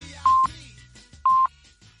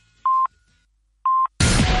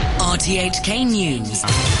RTHK News.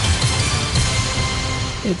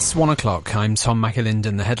 It's 1 o'clock. I'm Tom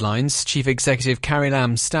McAlinden. The headlines. Chief Executive Carrie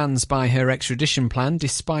Lam stands by her extradition plan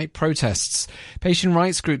despite protests. Patient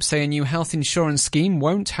rights groups say a new health insurance scheme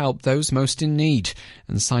won't help those most in need.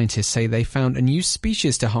 And scientists say they found a new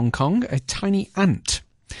species to Hong Kong, a tiny ant.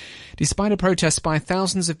 Despite a protest by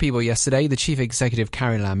thousands of people yesterday, the Chief Executive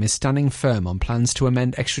Carrie Lam is standing firm on plans to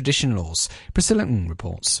amend extradition laws. Priscilla Ng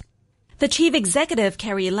reports. The Chief Executive,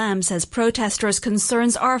 Carrie Lam, says protesters'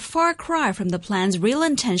 concerns are a far cry from the plan's real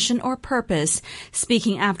intention or purpose.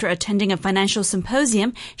 Speaking after attending a financial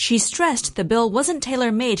symposium, she stressed the bill wasn't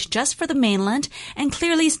tailor-made just for the mainland and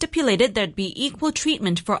clearly stipulated there'd be equal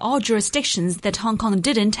treatment for all jurisdictions that Hong Kong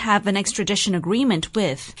didn't have an extradition agreement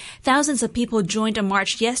with. Thousands of people joined a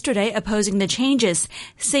march yesterday opposing the changes,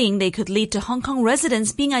 saying they could lead to Hong Kong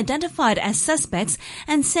residents being identified as suspects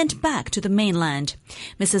and sent back to the mainland.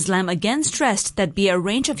 Mrs. Lam again stressed there'd be a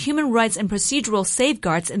range of human rights and procedural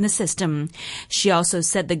safeguards in the system. She also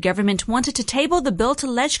said the government wanted to table the bill to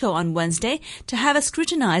LegCo on Wednesday to have it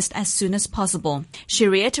scrutinized as soon as possible. She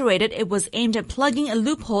reiterated it was aimed at plugging a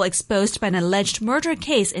loophole exposed by an alleged murder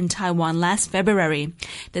case in Taiwan last February.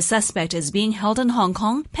 The suspect is being held in Hong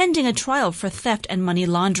Kong pending a trial for theft and money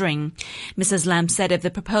laundering. Mrs. Lam said if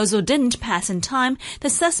the proposal didn't pass in time, the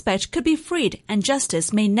suspect could be freed and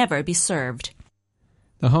justice may never be served.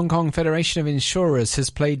 The Hong Kong Federation of Insurers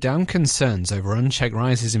has played down concerns over unchecked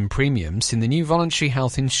rises in premiums in the new voluntary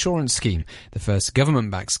health insurance scheme, the first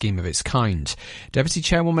government-backed scheme of its kind. Deputy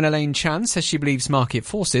Chairwoman Elaine Chan says she believes market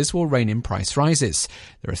forces will rein in price rises.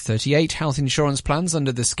 There are 38 health insurance plans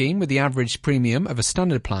under the scheme, with the average premium of a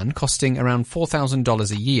standard plan costing around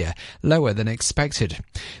 $4,000 a year, lower than expected.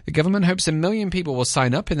 The government hopes 1 million people will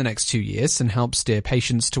sign up in the next 2 years and help steer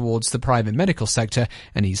patients towards the private medical sector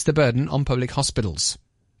and ease the burden on public hospitals.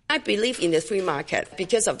 I believe in the free market.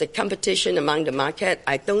 Because of the competition among the market,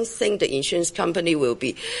 I don't think the insurance company will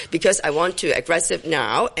be, because I want to aggressive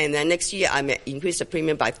now and then next year I may increase the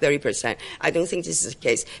premium by 30%. I don't think this is the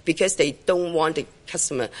case because they don't want the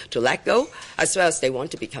customer to let go as well as they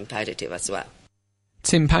want to be competitive as well.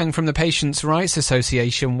 Tim Pang from the Patients' Rights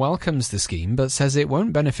Association welcomes the scheme but says it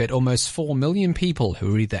won't benefit almost 4 million people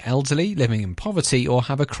who are either elderly, living in poverty or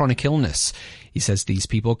have a chronic illness. He says these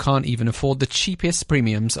people can't even afford the cheapest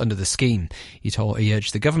premiums under the scheme. He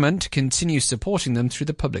urged the government to continue supporting them through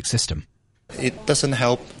the public system. It doesn't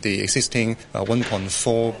help the existing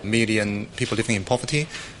 1.4 million people living in poverty,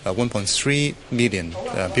 1.3 million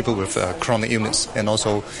people with chronic illness, and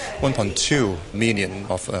also 1.2 million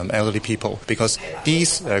of elderly people, because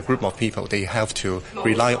these group of people, they have to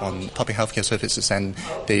rely on public healthcare services and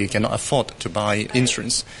they cannot afford to buy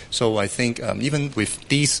insurance. So I think even with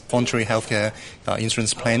these voluntary healthcare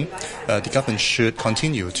insurance plan, the government should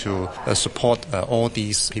continue to support all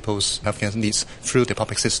these people's healthcare needs through the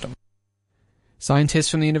public system. Scientists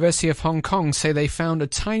from the University of Hong Kong say they found a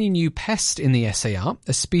tiny new pest in the SAR,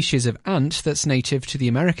 a species of ant that's native to the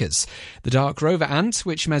Americas. The dark rover ant,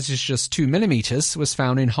 which measures just 2 millimetres, was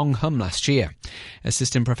found in Hong Kong last year.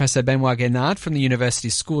 Assistant Professor Benoit Guénard from the University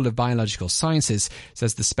School of Biological Sciences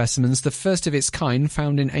says the specimen's the first of its kind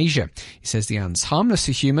found in Asia. He says the ant's harmless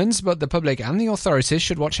to humans, but the public and the authorities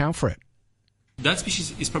should watch out for it. That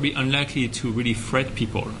species is probably unlikely to really threat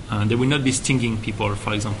people. They will not be stinging people,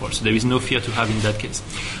 for example, so there is no fear to have in that case.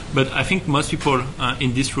 But I think most people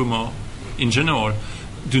in this room or in general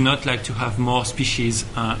do not like to have more species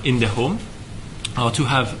in their home, or to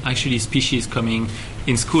have actually species coming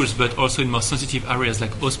in schools, but also in more sensitive areas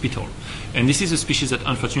like hospital. And this is a species that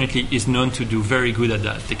unfortunately is known to do very good at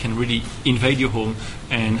that. They can really invade your home,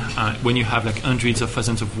 and when you have like hundreds of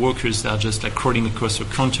thousands of workers that are just like crawling across your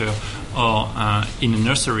counter or in a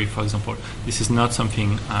nursery, for example, this is not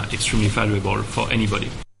something extremely valuable for anybody.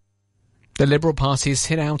 The Liberal Party's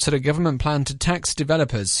hit out at a government plan to tax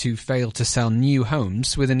developers who fail to sell new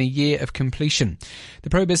homes within a year of completion. The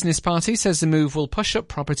pro-business party says the move will push up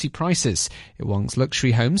property prices. It wants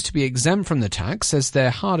luxury homes to be exempt from the tax as they're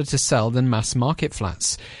harder to sell than mass market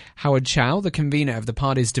flats. Howard Chow, the convener of the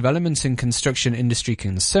party's Development and Construction Industry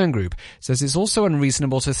Concern Group, says it's also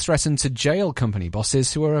unreasonable to threaten to jail company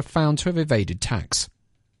bosses who are found to have evaded tax.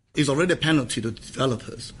 It's already a penalty to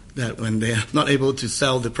developers that when they are not able to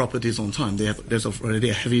sell the properties on time, there's already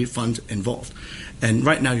a heavy fund involved. And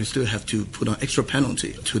right now you still have to put an extra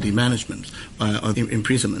penalty to the management of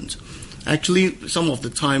imprisonment. Actually, some of the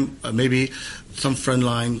time, maybe some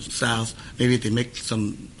frontline staff, maybe they make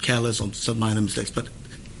some careless or some minor mistakes, but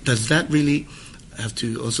does that really have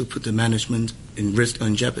to also put the management in risk or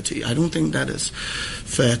in jeopardy? I don't think that is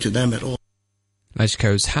fair to them at all.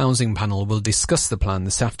 LegCo's housing panel will discuss the plan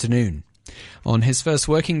this afternoon. On his first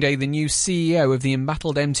working day, the new CEO of the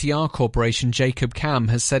embattled MTR Corporation, Jacob Cam,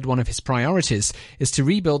 has said one of his priorities is to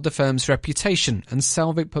rebuild the firm's reputation and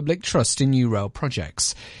salvage public trust in new rail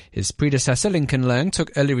projects. His predecessor, Lincoln Leung,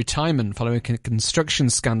 took early retirement following a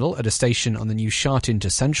construction scandal at a station on the new Sha-Tin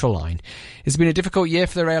to Central line. It's been a difficult year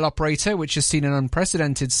for the rail operator, which has seen an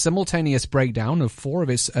unprecedented simultaneous breakdown of 4 of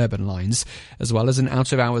its urban lines, as well as an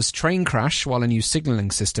out-of-hours train crash while a new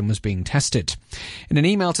signalling system was being tested. In an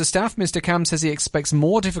email to staff, Mr. Cam says he expects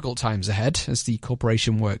more difficult times ahead as the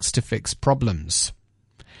corporation works to fix problems.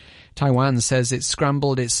 Taiwan says it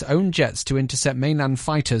scrambled its own jets to intercept mainland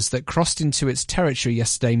fighters that crossed into its territory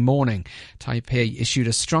yesterday morning. Taipei issued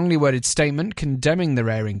a strongly worded statement condemning the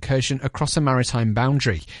rare incursion across a maritime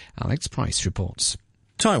boundary. Alex Price reports.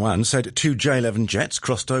 Taiwan said 2 J-11 jets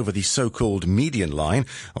crossed over the so-called median line,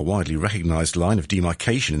 a widely recognised line of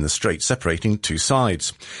demarcation in the strait separating 2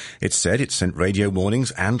 sides. It said it sent radio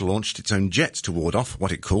warnings and launched its own jets to ward off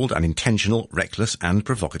what it called an intentional, reckless and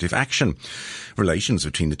provocative action. Relations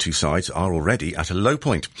between the 2 sides are already at a low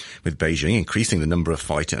point, with Beijing increasing the number of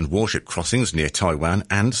fighter and warship crossings near Taiwan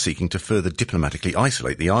and seeking to further diplomatically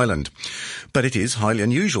isolate the island. But it is highly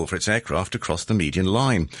unusual for its aircraft to cross the median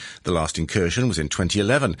line. The last incursion was in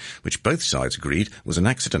 2011, which both sides agreed was an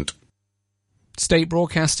accident. State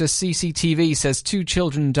broadcaster CCTV says 2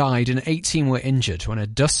 children died and 18 were injured when a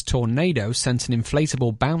dust tornado sent an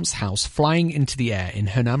inflatable bounce house flying into the air in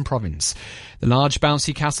Henan province. The large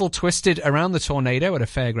bouncy castle twisted around the tornado at a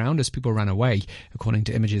fairground as people ran away, according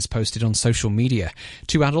to images posted on social media.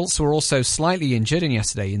 2 adults were also slightly injured in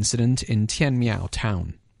yesterday's incident in Tianmiao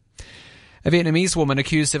town. A Vietnamese woman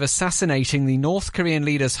accused of assassinating the North Korean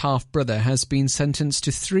leader's half-brother has been sentenced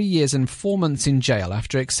to 3 years and 4 months in jail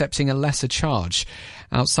after accepting a lesser charge.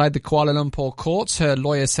 Outside the Kuala Lumpur courts, her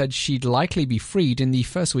lawyer said she'd likely be freed in the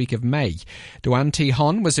first week of May. Duan Thi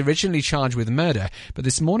Hon was originally charged with murder, but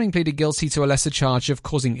this morning pleaded guilty to a lesser charge of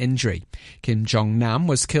causing injury. Kim Jong-nam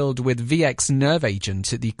was killed with VX nerve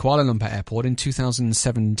agent at the Kuala Lumpur airport in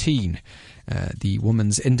 2017. The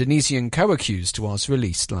woman's Indonesian co-accused was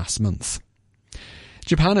released last month.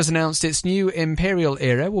 Japan has announced its new imperial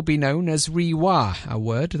era will be known as Reiwa, a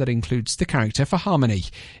word that includes the character for harmony.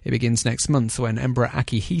 It begins next month when Emperor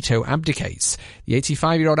Akihito abdicates. The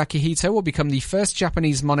 85-year-old Akihito will become the first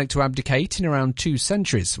Japanese monarch to abdicate in around 2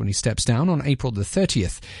 centuries when he steps down on April the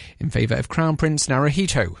 30th in favour of Crown Prince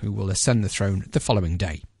Naruhito, who will ascend the throne the following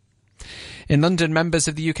day. In London, members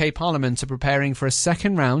of the UK Parliament are preparing for a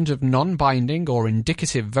second round of non-binding or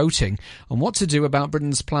indicative voting on what to do about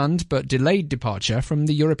Britain's planned but delayed departure from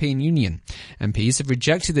the European Union. MPs have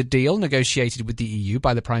rejected the deal negotiated with the EU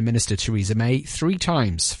by the Prime Minister Theresa May 3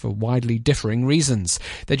 times for widely differing reasons.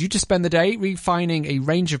 They're due to spend the day refining a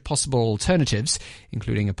range of possible alternatives,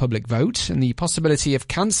 including a public vote and the possibility of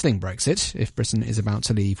cancelling Brexit if Britain is about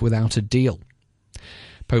to leave without a deal.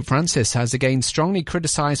 Pope Francis has again strongly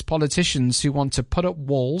criticised politicians who want to put up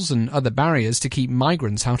walls and other barriers to keep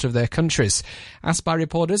migrants out of their countries. Asked by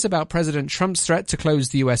reporters about President Trump's threat to close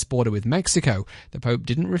the US border with Mexico, the Pope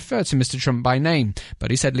didn't refer to Mr. Trump by name, but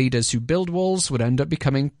he said leaders who build walls would end up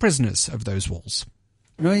becoming prisoners of those walls.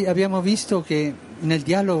 We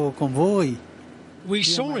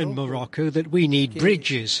saw in Morocco that we need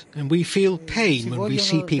bridges, and we feel pain when we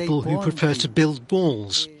see people who prefer to build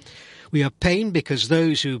walls. We have pain because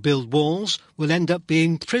those who build walls will end up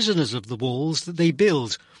being prisoners of the walls that they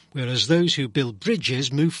build, whereas those who build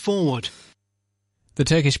bridges move forward. The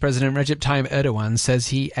Turkish President Recep Tayyip Erdogan says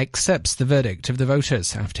he accepts the verdict of the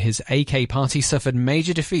voters after his AK party suffered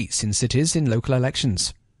major defeats in cities in local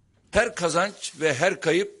elections. Her kazanç ve her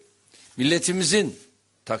kayıp milletimizin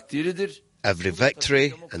takdiridir. Every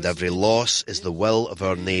victory and every loss is the will of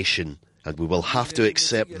our nation, and we will have to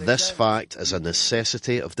accept this fact as a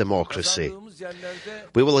necessity of democracy.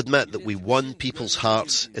 We will admit that we won people's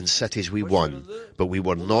hearts in cities we won, but we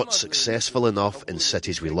were not successful enough in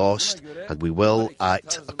cities we lost, and we will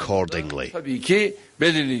act accordingly.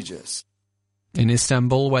 In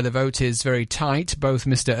Istanbul, where the vote is very tight, both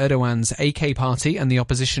Mr. Erdogan's AK party and the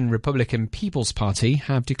opposition Republican People's Party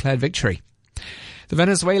have declared victory. The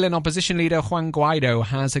Venezuelan opposition leader Juan Guaido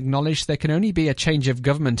has acknowledged there can only be a change of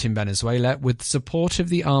government in Venezuela with support of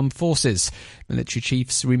the armed forces. Military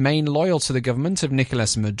chiefs remain loyal to the government of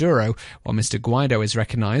Nicolas Maduro, while Mr. Guaido is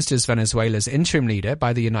recognised as Venezuela's interim leader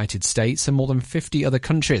by the United States and more than 50 other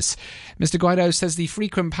countries. Mr. Guaido says the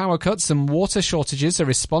frequent power cuts and water shortages are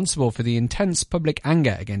responsible for the intense public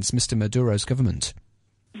anger against Mr. Maduro's government.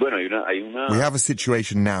 Bueno, We have a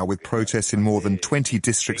situation now with protests in more than 20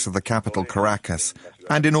 districts of the capital, Caracas,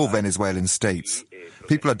 and in all Venezuelan states.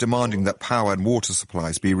 People are demanding that power and water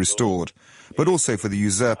supplies be restored, but also for the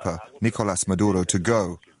usurper, Nicolas Maduro, to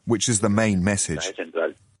go, which is the main message.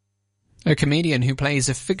 A comedian who plays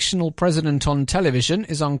a fictional president on television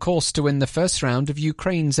is on course to win the first round of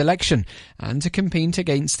Ukraine's election and to compete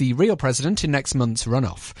against the real president in next month's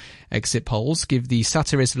runoff. Exit polls give the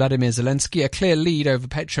satirist Vladimir Zelensky a clear lead over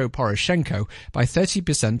Petro Poroshenko by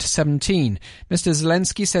 30% to 17%. Mr.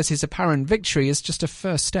 Zelensky says his apparent victory is just a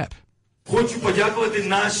first step.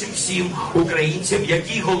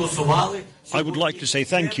 I would like to say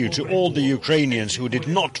thank you to all the Ukrainians who did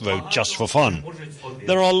not vote just for fun.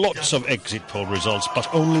 There are lots of exit poll results, but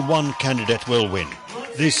only one candidate will win.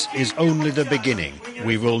 This is only the beginning.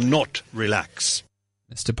 We will not relax.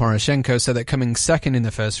 Mr. Poroshenko said that coming second in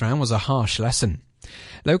the first round was a harsh lesson.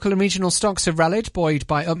 Local and regional stocks have rallied, buoyed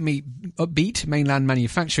by upbeat mainland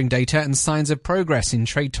manufacturing data and signs of progress in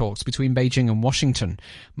trade talks between Beijing and Washington.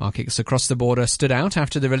 Markets across the border stood out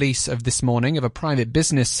after the release of this morning of a private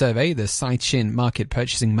business survey, the Caixin Market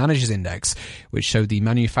Purchasing Managers Index, which showed the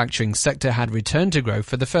manufacturing sector had returned to growth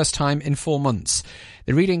for the first time in 4 months.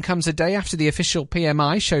 The reading comes a day after the official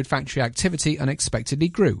PMI showed factory activity unexpectedly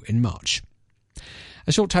grew in March.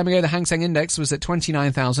 A short time ago, the Hang Seng Index was at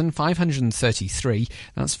 29,533.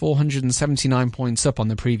 That's 479 points up on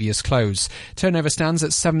the previous close. Turnover stands at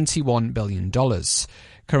 $71 billion.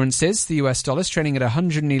 Currencies, the US dollar is trading at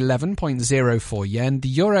 111.04 yen. The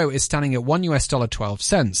euro is standing at $1 12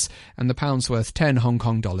 cents. And the pound's worth 10 Hong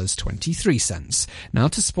Kong dollars 23 cents. Now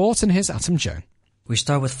to sport, and here's Atom Joe. We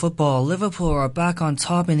start with football. Liverpool are back on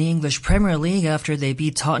top in the English Premier League after they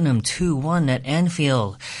beat Tottenham 2-1 at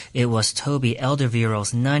Anfield. It was Toby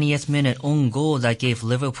Alderweireld's 90th minute own goal that gave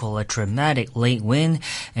Liverpool a dramatic late win,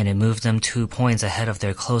 and it moved them 2 points ahead of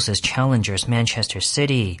their closest challengers, Manchester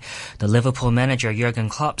City. The Liverpool manager Jurgen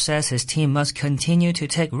Klopp says his team must continue to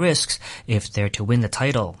take risks if they're to win the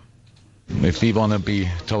title. If we want to be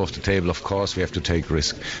top of the table, of course, we have to take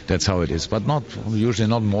risk. That's how it is. But usually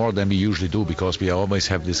not more than we usually do, because we always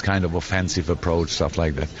have this kind of offensive approach, stuff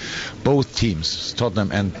like that. Both teams,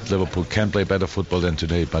 Tottenham and Liverpool, can play better football than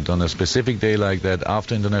today. But on a specific day like that,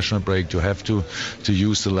 after international break, you have to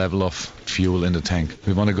use the level of fuel in the tank.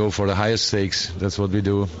 We want to go for the highest stakes. That's what we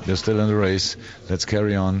do. We're still in the race. Let's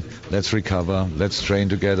carry on. Let's recover. Let's train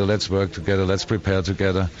together. Let's work together. Let's prepare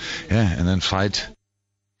together. Yeah, and then fight.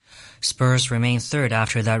 Spurs remain third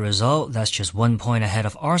after that result. That's just 1 point ahead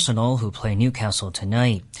of Arsenal, who play Newcastle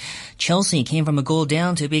tonight. Chelsea came from a goal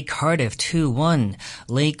down to beat Cardiff 2-1.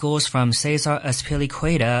 Late goals from Cesar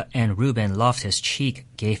Azpilicueta and Ruben Loftus-Cheek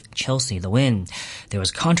gave Chelsea the win. There was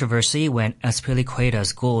controversy when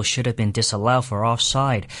Azpilicueta's goal should have been disallowed for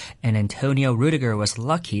offside, and Antonio Rudiger was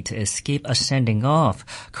lucky to escape a sending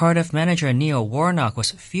off. Cardiff manager Neil Warnock was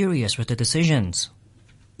furious with the decisions.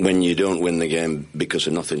 When you don't win the game because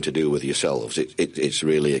of nothing to do with yourselves, it's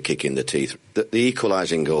really a kick in the teeth. The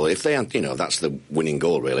equalising goal, if they, that's the winning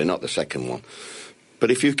goal really, not the second one. But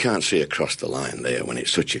if you can't see across the line there when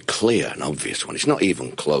it's such a clear and obvious one, it's not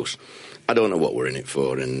even close. I don't know what we're in it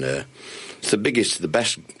for, and it's the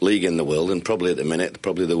best league in the world, and probably at the minute,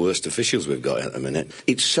 probably the worst officials we've got at the minute.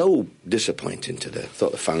 It's so disappointing today. I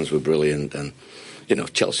thought the fans were brilliant, and,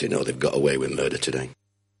 Chelsea know they've got away with murder today.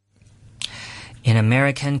 In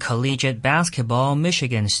American collegiate basketball,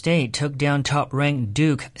 Michigan State took down top-ranked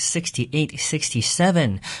Duke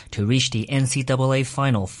 68-67 to reach the NCAA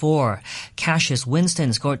Final Four. Cassius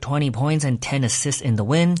Winston scored 20 points and 10 assists in the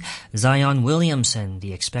win. Zion Williamson,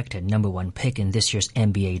 the expected number 1 pick in this year's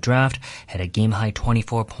NBA draft, had a game-high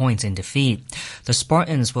 24 points in defeat. The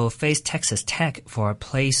Spartans will face Texas Tech for a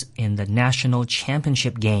place in the national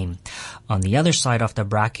championship game. On the other side of the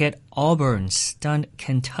bracket, Auburn stunned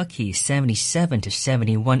Kentucky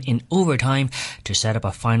 77-71 in overtime to set up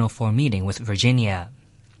a Final Four meeting with Virginia.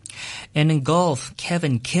 And in golf,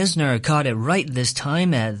 Kevin Kisner got it right this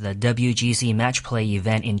time at the WGC Match Play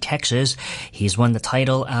event in Texas. He's won the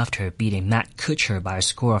title after beating Matt Kuchar by a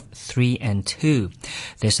score of 3-2.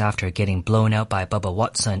 This after getting blown out by Bubba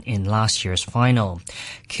Watson in last year's final.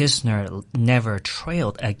 Kisner never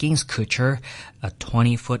trailed against Kuchar. A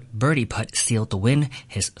 20-foot birdie putt sealed the win,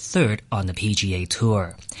 his third on the PGA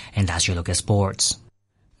Tour. And that's your look at sports.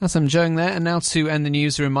 That's I'm Joe there, and now to end the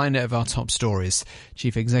news, a reminder of our top stories.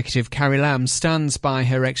 Chief Executive Carrie Lam stands by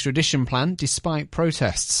her extradition plan despite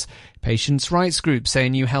protests. Patients' rights groups say a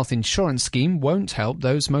new health insurance scheme won't help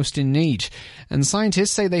those most in need. And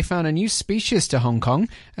scientists say they found a new species to Hong Kong,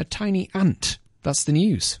 a tiny ant. That's the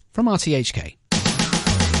news from RTHK.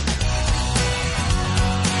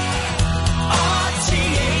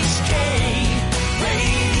 RTHK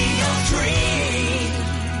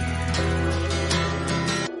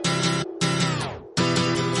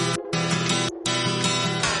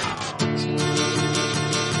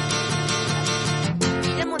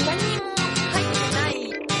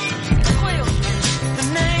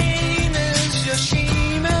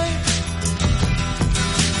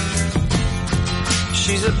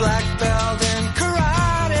black belt in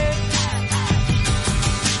karate,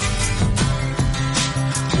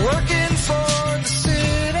 working for the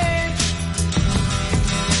city.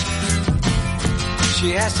 She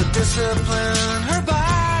has to discipline her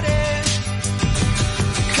body,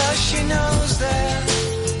 'cause she knows that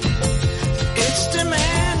it's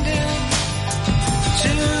demanding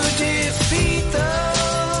to defeat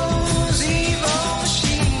those evil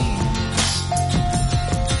machines.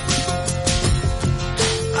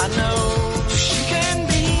 I know she can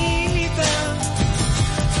beat them.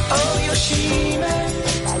 Oh, Yoshime,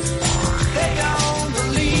 they don't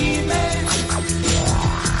believe me,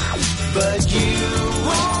 but you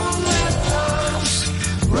won't let those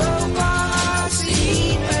robots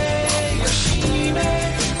eat me. Yoshime,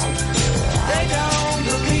 they don't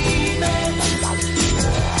believe me,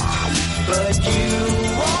 but you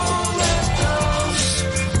won't let those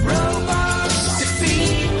robots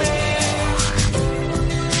defeat me.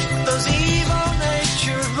 Those evil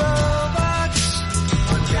nature robots,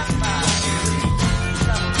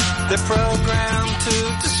 they're programmed to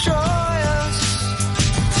destroy us.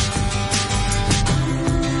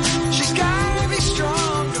 She's gotta be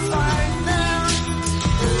strong to fight them,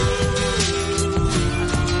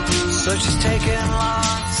 so she's taking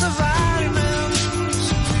lots of